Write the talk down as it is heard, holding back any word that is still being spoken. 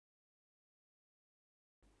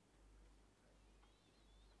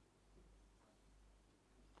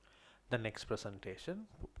the next presentation,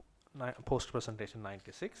 post presentation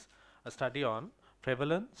 96, a study on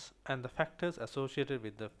prevalence and the factors associated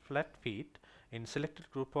with the flat feet in selected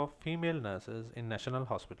group of female nurses in National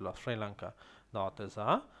Hospital of Sri Lanka. The authors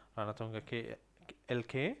are Ranathunga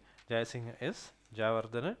L.K., Jayasinghe S.,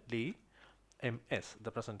 Jayawardene D. M.S.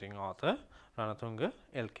 The presenting author Ranathunga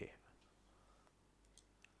L.K.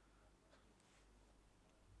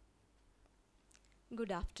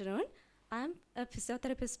 Good afternoon. I am a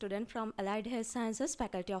physiotherapy student from Allied Health Sciences,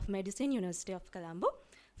 Faculty of Medicine, University of Colombo.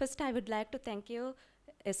 First, I would like to thank you,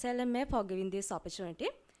 SLMA, for giving this opportunity.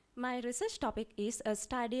 My research topic is a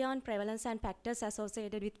study on prevalence and factors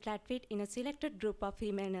associated with flat feet in a selected group of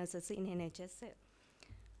female nurses in NHS.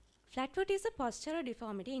 Flat foot is a postural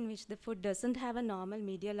deformity in which the foot doesn't have a normal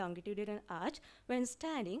medial longitudinal arch when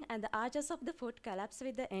standing, and the arches of the foot collapse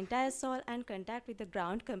with the entire sole and contact with the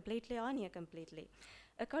ground completely or near completely.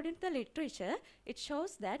 According to the literature, it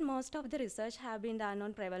shows that most of the research have been done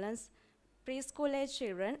on prevalence preschool age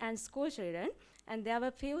children and school children, and there were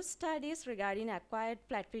few studies regarding acquired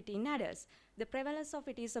flat feet in adults. The prevalence of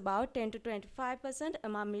it is about 10 to 25%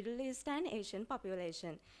 among Middle East and Asian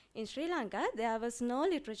population. In Sri Lanka, there was no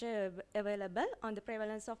literature available on the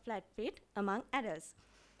prevalence of flat feet among adults.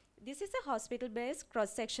 This is a hospital-based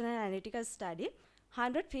cross-sectional analytical study.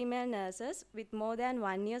 100 female nurses with more than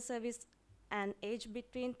 1 year service and age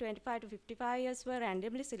between 25 to 55 years were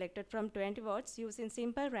randomly selected from 20 wards using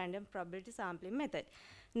simple random probability sampling method.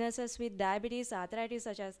 Nurses with diabetes, arthritis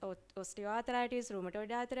such as osteoarthritis,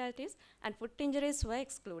 rheumatoid arthritis, and foot injuries were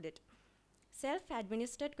excluded.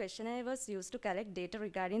 Self-administered questionnaire was used to collect data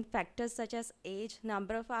regarding factors such as age,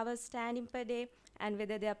 number of hours standing per day, and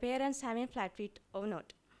whether their parents having flat feet or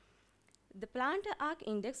not. The plantar arc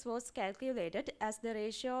index was calculated as the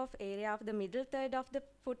ratio of area of the middle third of the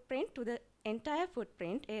footprint to the entire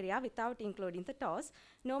footprint area without including the toes.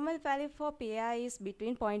 Normal value for PI is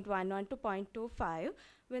between 0.11 to 0.25.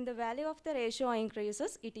 When the value of the ratio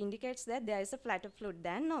increases, it indicates that there is a flatter foot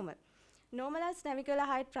than normal. Normalized navicular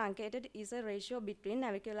height truncated is a ratio between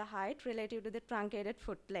navicular height relative to the truncated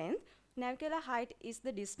foot length. Navicular height is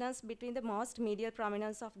the distance between the most medial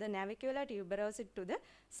prominence of the navicular tuberosity to the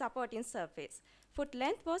supporting surface. Foot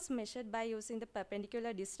length was measured by using the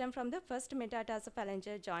perpendicular distance from the first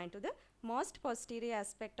metatarsophalangeal joint to the most posterior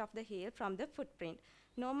aspect of the heel from the footprint.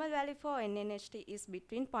 Normal value for NNHT is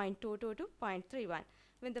between 0.22 to 0.31.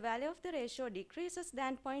 When the value of the ratio decreases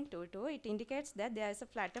than 0.22, it indicates that there is a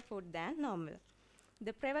flatter foot than normal.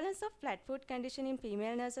 The prevalence of flat foot condition in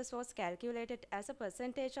female nurses was calculated as a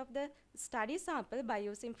percentage of the study sample by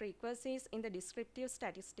using frequencies in the descriptive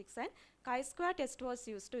statistics, and chi-square test was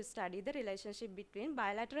used to study the relationship between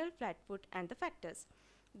bilateral flat foot and the factors.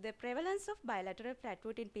 The prevalence of bilateral flat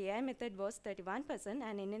foot in PI method was 31%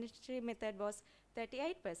 and in NHT method was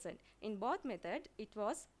 38%. In both methods, it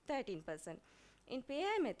was 13%. In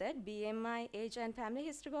PI method, BMI, age, and family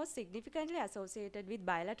history was significantly associated with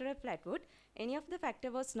bilateral flat foot. Any of the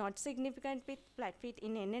factor was not significant with flat feet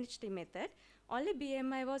in NHT method. Only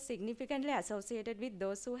BMI was significantly associated with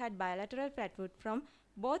those who had bilateral flat foot from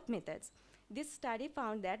both methods. This study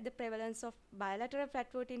found that the prevalence of bilateral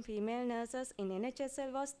flat foot in female nurses in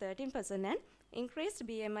NHSL was 13% and increased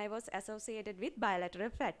BMI was associated with bilateral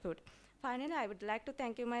flat foot. Finally, I would like to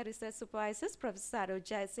thank you, my research supervisors, Professor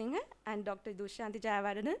Jayasinghe and Dr. Dushanti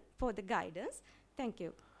Jayawardene, for the guidance. Thank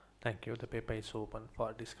you. Thank you. The paper is open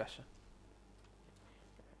for discussion.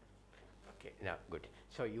 Okay, now good.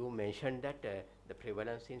 So you mentioned that the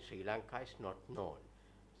prevalence in Sri Lanka is not known.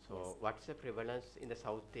 So Yes. what's the prevalence in the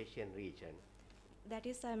South Asian region? That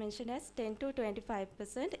is, I mentioned as 10 to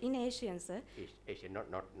 25% in Asians, sir. Asian,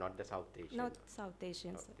 not the South Asian. Not South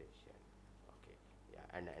Asians, South sir. Asian. Okay,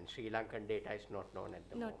 yeah, and Sri Lankan data is not known at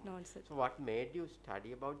the moment. Not known, sir. So what made you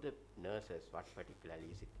study about the nurses? What particularly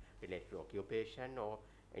is it related to occupation or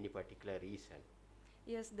any particular reason?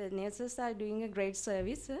 Yes, the nurses are doing a great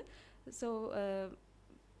service, sir. So,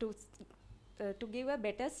 to give a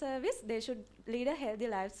better service, they should lead a healthy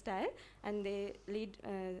lifestyle, and they lead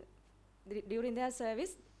during their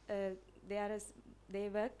service. They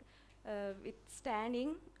work with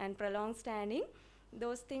standing and prolonged standing.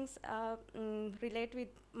 Those things relate with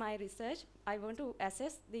my research. I want to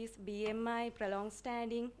assess these BMI, prolonged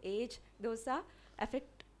standing, age. Those are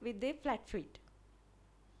affect with the flat feet.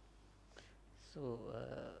 So,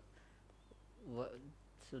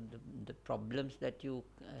 so the problems that you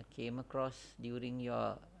came across during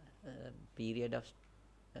your period of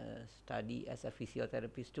study as a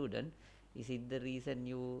physiotherapy student, is it the reason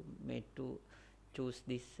you made to choose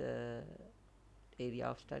this area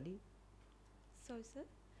of study? Sorry, sir.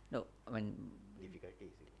 No, I mean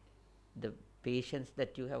Difficulties. the patients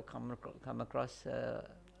that you have come across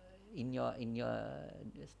in your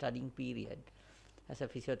studying period as a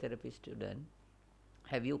physiotherapy student,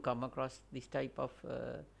 have you come across this type of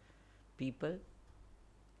people?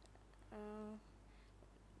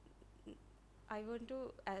 I want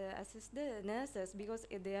to assist the nurses because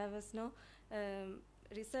there was no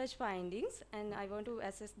research findings, and I want to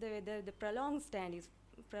assess whether the prolonged standing,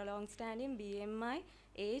 BMI,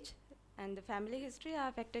 age, and the family history are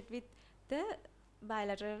affected with the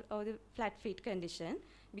bilateral or the flat feet condition,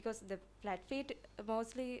 because the flat feet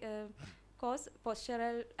mostly cause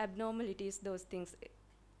postural abnormalities, those things.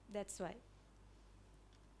 That's why.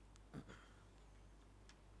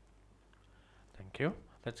 Thank you.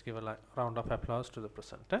 Let's give a round of applause to the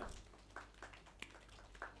presenter.